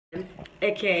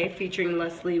aka featuring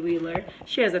Leslie Wheeler.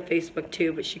 She has a Facebook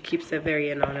too, but she keeps it very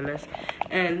anonymous.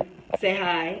 And say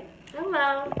hi.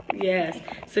 Hello. Yes.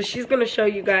 So she's gonna show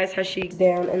you guys how she's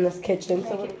down in this kitchen.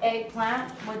 So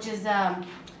eggplant, which is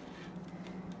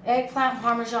eggplant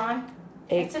Parmesan.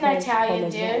 It's an Italian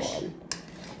dish.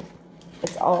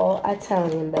 It's all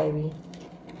Italian, baby.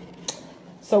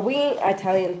 So we ain't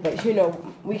Italians, but you know,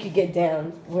 we could get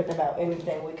down with about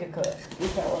anything we could cook. You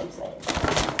know what I'm saying?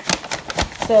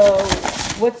 So,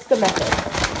 what's the method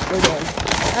we're doing?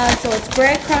 So it's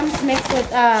breadcrumbs mixed with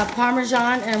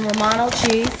Parmesan and Romano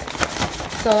cheese.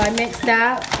 So I mixed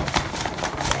that.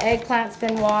 The eggplant's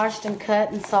been washed and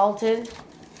cut and salted.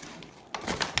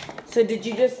 So did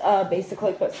you just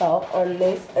basically put salt on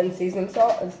this and seasoning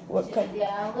salt?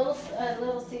 Yeah, a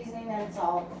little seasoning and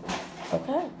salt.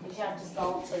 Okay. Because you have to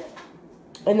salt it.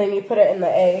 And then you put it in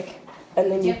the egg, and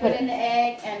then you put it in the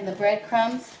egg and the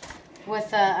breadcrumbs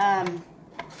with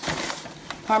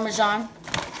Parmesan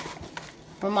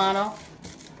Romano,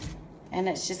 and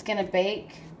it's just gonna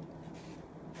bake.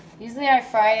 Usually I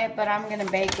fry it, but I'm gonna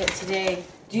bake it today.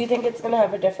 Do you think it's gonna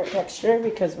have a different texture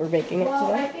because we're baking it today?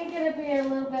 Well, I think it'll be a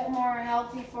little bit more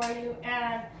healthy for you,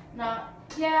 and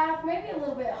maybe a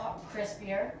little bit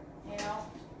crispier, you know,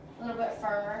 a little bit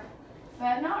firmer,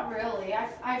 but not really.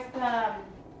 I've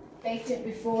baked it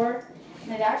before,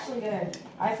 and it actually did.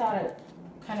 I thought it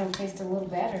kind of tasted a little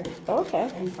better. Okay.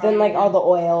 Then like all the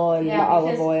oil and the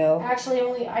olive oil.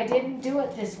 Actually, I didn't do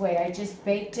it this way. I just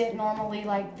baked it normally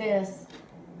like this.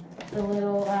 The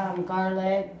little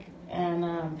garlic and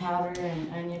powder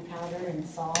and onion powder and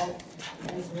salt.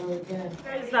 It was really good.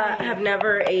 Guys that have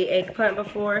never ate eggplant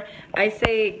before, I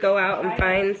say go out and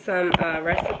find some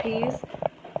recipes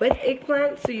with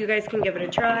eggplant so you guys can give it a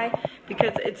try,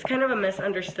 because it's kind of a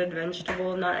misunderstood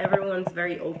vegetable. Not everyone's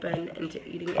very open into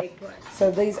eating eggplant. So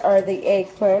these are the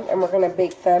eggplant, and we're gonna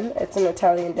bake them. It's an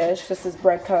Italian dish. This is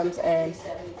breadcrumbs and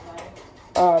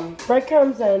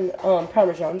Parmesan,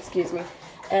 excuse me.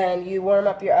 And you warm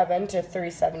up your oven to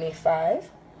 375.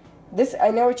 This,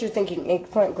 I know what you're thinking,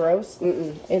 eggplant gross.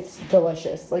 It's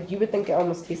delicious. Like, you would think it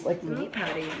almost tastes like meat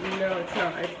patty. No, it's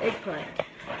not. It's eggplant.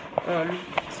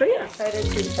 So yeah,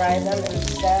 decided to fry them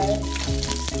instead.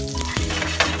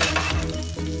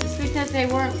 It's because they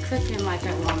weren't cooking like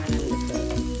I wanted them to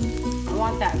cook. I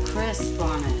want that crisp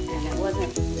on it, and it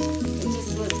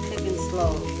just was cooking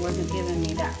slow. It wasn't giving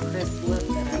me that crisp look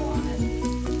that I wanted.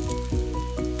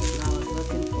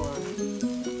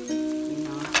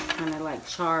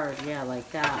 Charred, yeah, like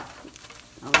that.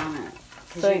 I want it.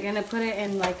 Because you're going to put it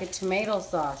in like a tomato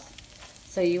sauce.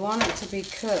 So you want it to be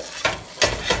cooked,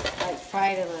 like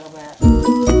fried a little bit.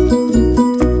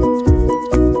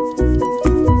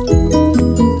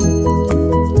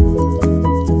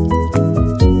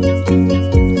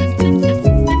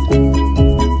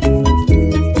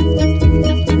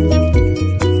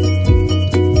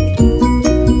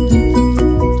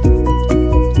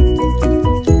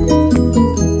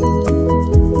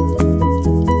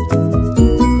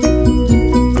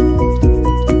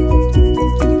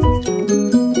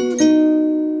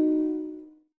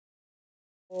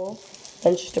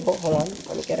 Vegetable, hold on,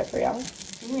 let me get it for y'all.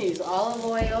 You can use olive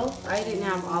oil. I didn't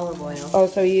have olive oil. Oh,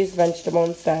 so you use vegetable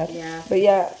instead? Yeah. But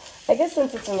yeah, I guess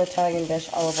since it's an Italian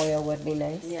dish, olive oil would be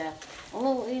nice. Yeah, a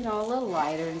little, a little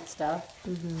lighter and stuff.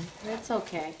 It's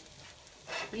okay.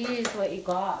 You use what you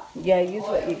got. Yeah, use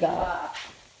what you got.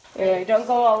 Yeah, don't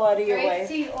go all out of your way.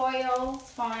 Grapeseed oil,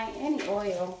 fine, any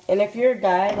oil. And if you're a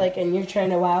guy, like, and you're trying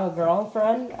to wow a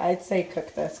girlfriend, I'd say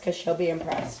cook this, because she'll be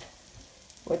impressed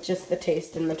with just the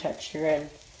taste and the texture, and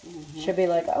she'll be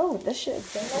like, oh, this shit is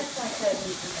good. That's my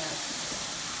cousin for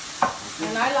that.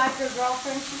 And I like her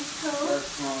girlfriend, she's cool.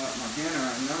 That's my dinner.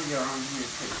 I know you're on here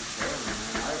taking care of it,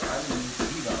 man. I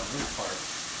didn't eat all this part.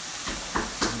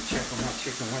 Let me check on my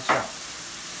chicken. Watch out.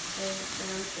 They're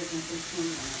on chicken 15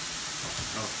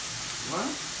 minutes. Oh, what?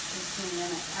 15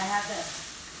 minutes. I have that.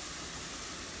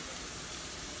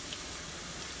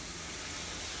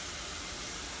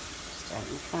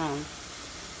 Starting to come.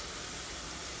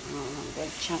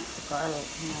 Big chunks of garlic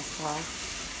in my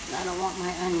sauce. And I don't want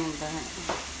my onion burnt.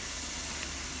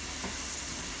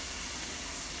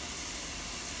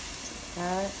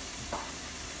 That.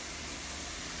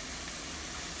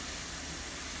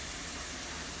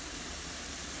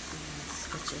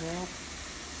 Switch it up.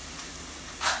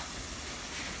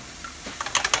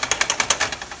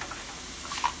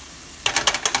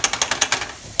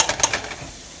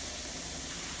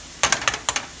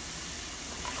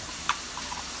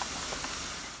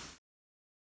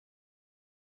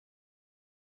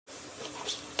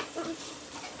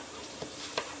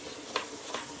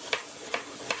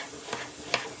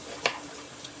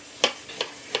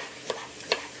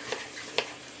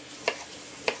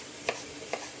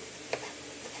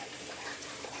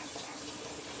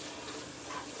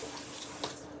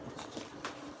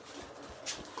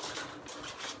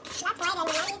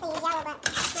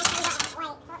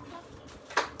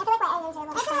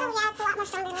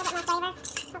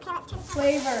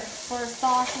 flavor for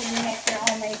sauce when you make your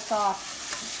homemade sauce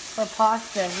for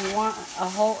pasta. You want a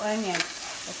whole onion,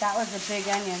 but that was a big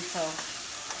onion, so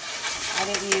I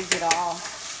didn't use it all.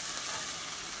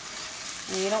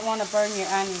 And you don't want to burn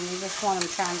your onion. You just want them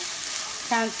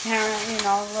transparent, you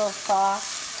know, a little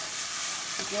soft.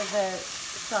 To give the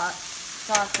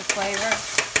sauce a flavor.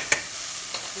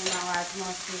 And I'll add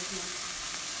more seasoning.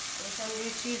 So I'm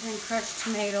just using crushed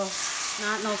tomato,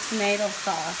 not no tomato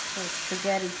sauce, but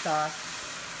spaghetti sauce.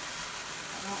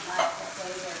 I don't like the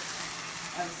flavor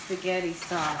of spaghetti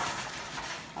sauce.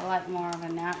 I like more of a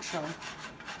natural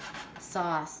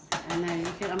sauce. And then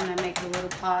I'm going to make a little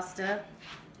pasta.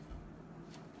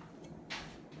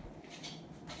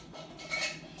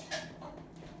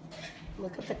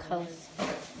 Look at the colors.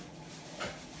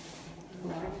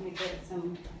 We're going to get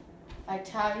some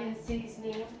Italian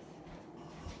seasoning.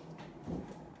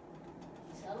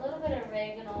 So a little bit of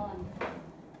oregano and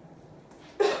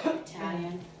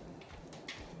Italian.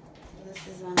 So this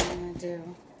is what I'm going to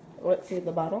do. Let's see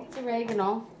the bottle. It's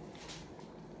oregano.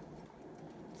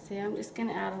 See, I'm just going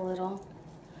to add a little.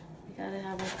 You got to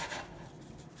have a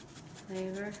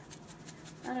flavor.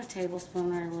 About a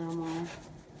tablespoon or a little more.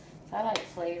 So I like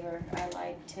flavor. I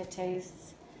like to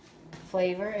taste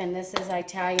flavor. And this is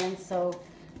Italian, so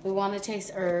we want to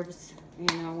taste herbs, you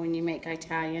know, when you make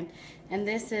Italian. And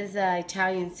this is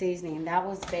Italian seasoning. That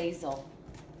was basil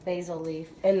leaf.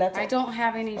 And that's I don't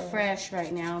have any fresh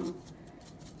right now.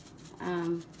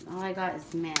 All I got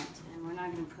is mint, and we're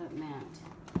not going to put mint.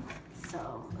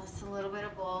 So that's a little bit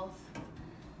of both.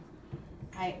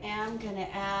 I am going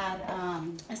to add,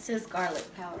 this is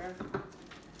garlic powder,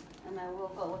 and I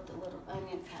will go with the little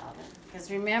onion powder. Because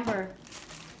remember,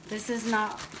 this is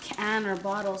not can or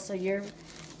bottle, so you're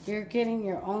getting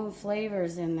your own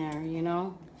flavors in there, you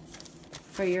know,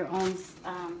 for your own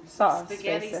sauce,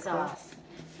 spaghetti basically. sauce.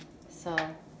 So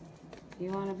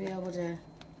you want to be able to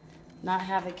not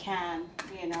have a can,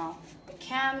 you know. A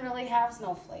can really has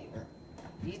no flavor.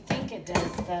 You think it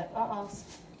does, but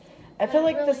I feel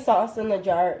like really, the sauce in the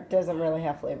jar doesn't really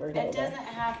have flavor. It doesn't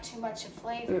have too much of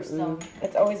flavor, so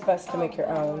it's always best to make your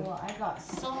own. Well, I got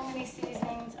so many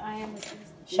seasonings. I am the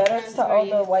Shoutouts to all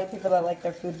the white people that like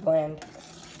their food bland,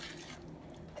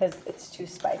 because it's too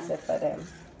spicy for them.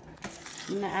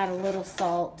 I'm gonna add a little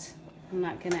salt. I'm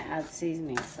not gonna add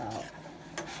seasoning salt.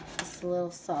 Just a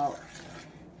little salt.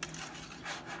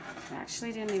 I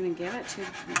actually didn't even give it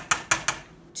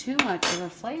too much of a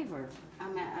flavor.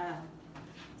 I'm gonna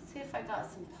see if I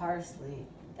got some parsley.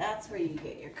 That's where you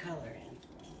get your color in.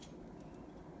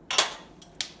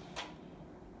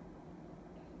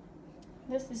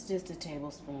 This is just a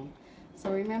tablespoon.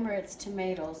 So remember, it's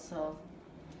tomatoes, so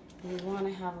you want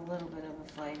to have a little bit of a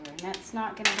flavor. And that's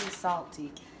not going to be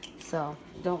salty, so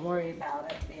don't worry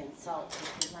about it being salty,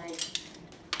 because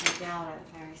I doubt it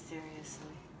very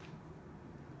seriously.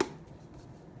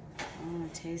 I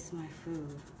want to taste my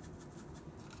food.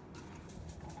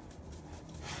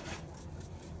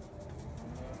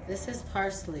 This is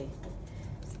parsley.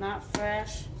 It's not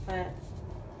fresh, but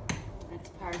it's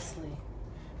parsley.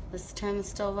 Let's turn the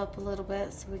stove up a little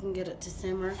bit so we can get it to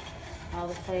simmer, all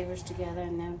the flavors together,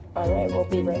 and then... All right, we'll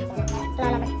be right back.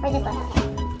 Where's this one?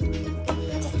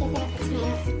 Just gives it up the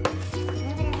tomatoes.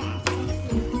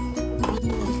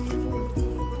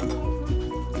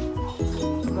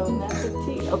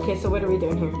 Okay, so what are we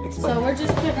doing here? Explain. So we're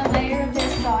just putting a layer of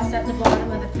this sauce at the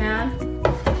bottom of the pan.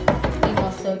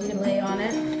 So you can lay on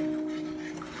it.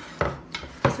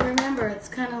 So remember, it's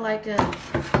kind of like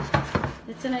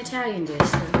it's an Italian dish.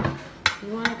 So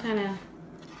you want to kind of,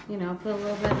 you know, put a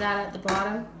little bit of that at the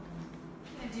bottom.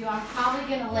 I'm probably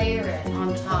going to layer it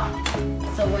on top.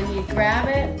 So when you grab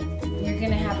it, you're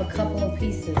going to have a couple of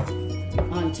pieces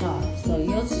on top. So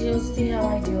you'll see how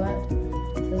I do it.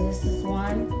 So this is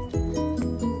 1,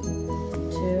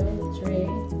 2, 3.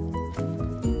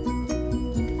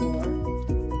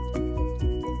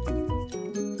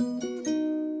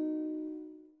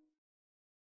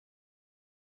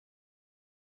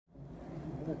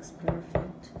 Looks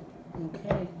perfect.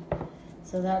 Okay,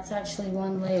 so that's actually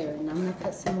one layer, and I'm going to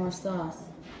put some more sauce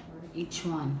for each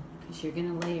one, because you're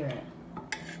going to layer it.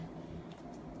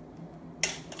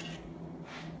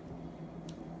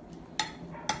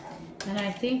 And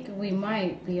I think we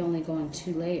might be only going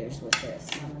 2 layers with this,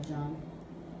 Parmesan.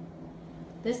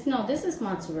 This is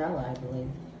mozzarella, I believe.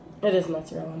 It is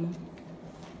mozzarella.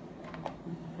 I've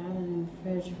had it in the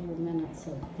fridge for a minute,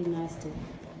 so it'd be nice to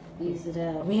use it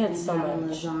up. We had so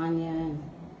much lasagna, and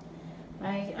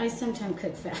I sometimes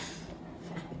cook fat.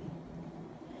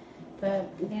 But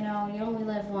you know, you only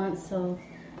live once, so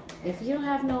if you don't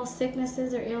have no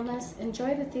sicknesses or illness,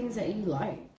 enjoy the things that you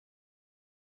like.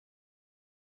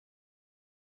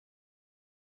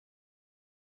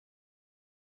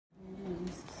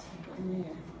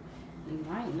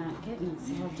 goodness,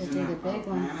 I'll have to do the big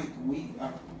ones. Organic wheat.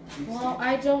 Well,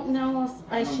 I don't know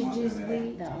if I should use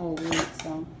wheat, that whole wheat,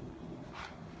 so.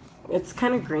 It's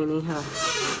kind of grainy, huh?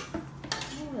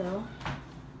 I will.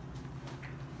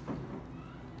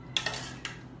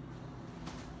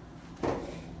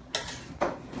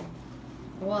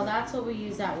 Well, that's what we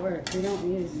use at work. We don't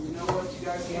use. You know what? You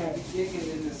guys can't be digging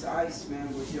in this ice, man,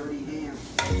 with dirty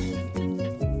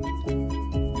hands.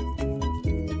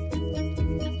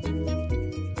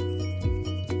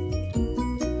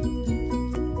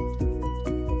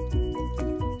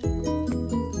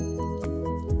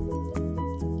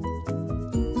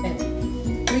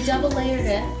 We double layered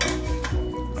it,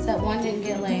 so that one didn't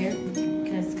get layered,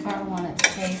 because Carl wanted to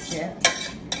taste it,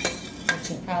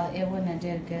 which it wouldn't have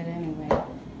did good anyway.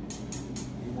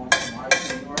 You want some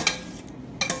ice in yours?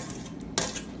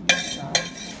 So.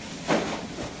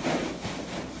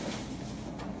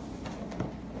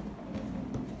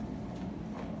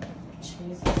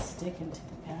 Cheese is sticking to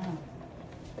the pan.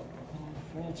 In the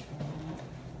fridge for a minute.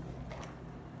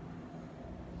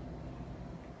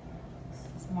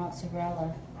 This is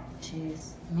mozzarella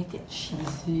cheese. Make it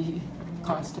cheesy.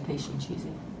 Constipation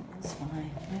cheesy. It's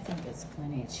fine. I think it's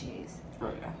plenty of cheese.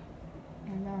 Oh yeah.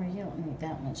 Remember, you don't need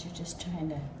that much. You're just trying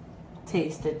to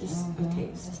Taste it, just a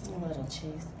taste. just a little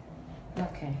cheese.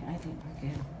 Okay, I think we're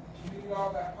good. Did you eat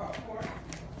all that popcorn?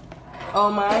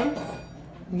 Oh, mine?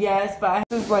 Yes, but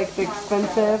this is like the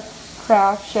expensive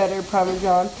Kraft cheddar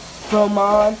Parmesan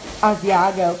Roman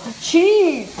Asiago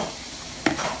cheese.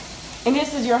 And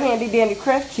this is your handy dandy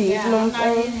crisp cheese, Yeah, you know I'm what not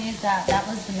I'm going saying? to use that. That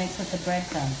was to mix with the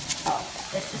breadcrumbs. Oh.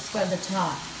 This is for the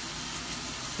top.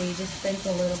 So you just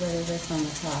sprinkle a little bit of this on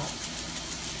the top.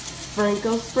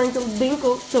 Sprinkle, sprinkle,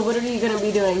 dinkle. So what are you going to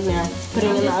be doing here?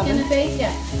 Putting I'm in the just oven? going to bake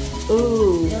it.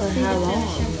 Ooh, You'll for see how the long?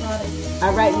 finishing product.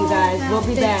 Alright, you guys, we'll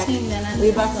be back. 15 minutes We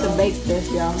or about to so. bake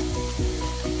this, y'all.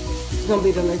 It's going to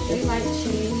be We delicious. like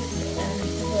cheese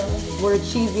and We're a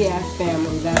cheesy ass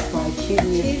family, that's why.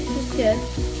 Cheesy. cheese is good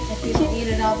if you don't eat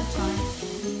it all the time.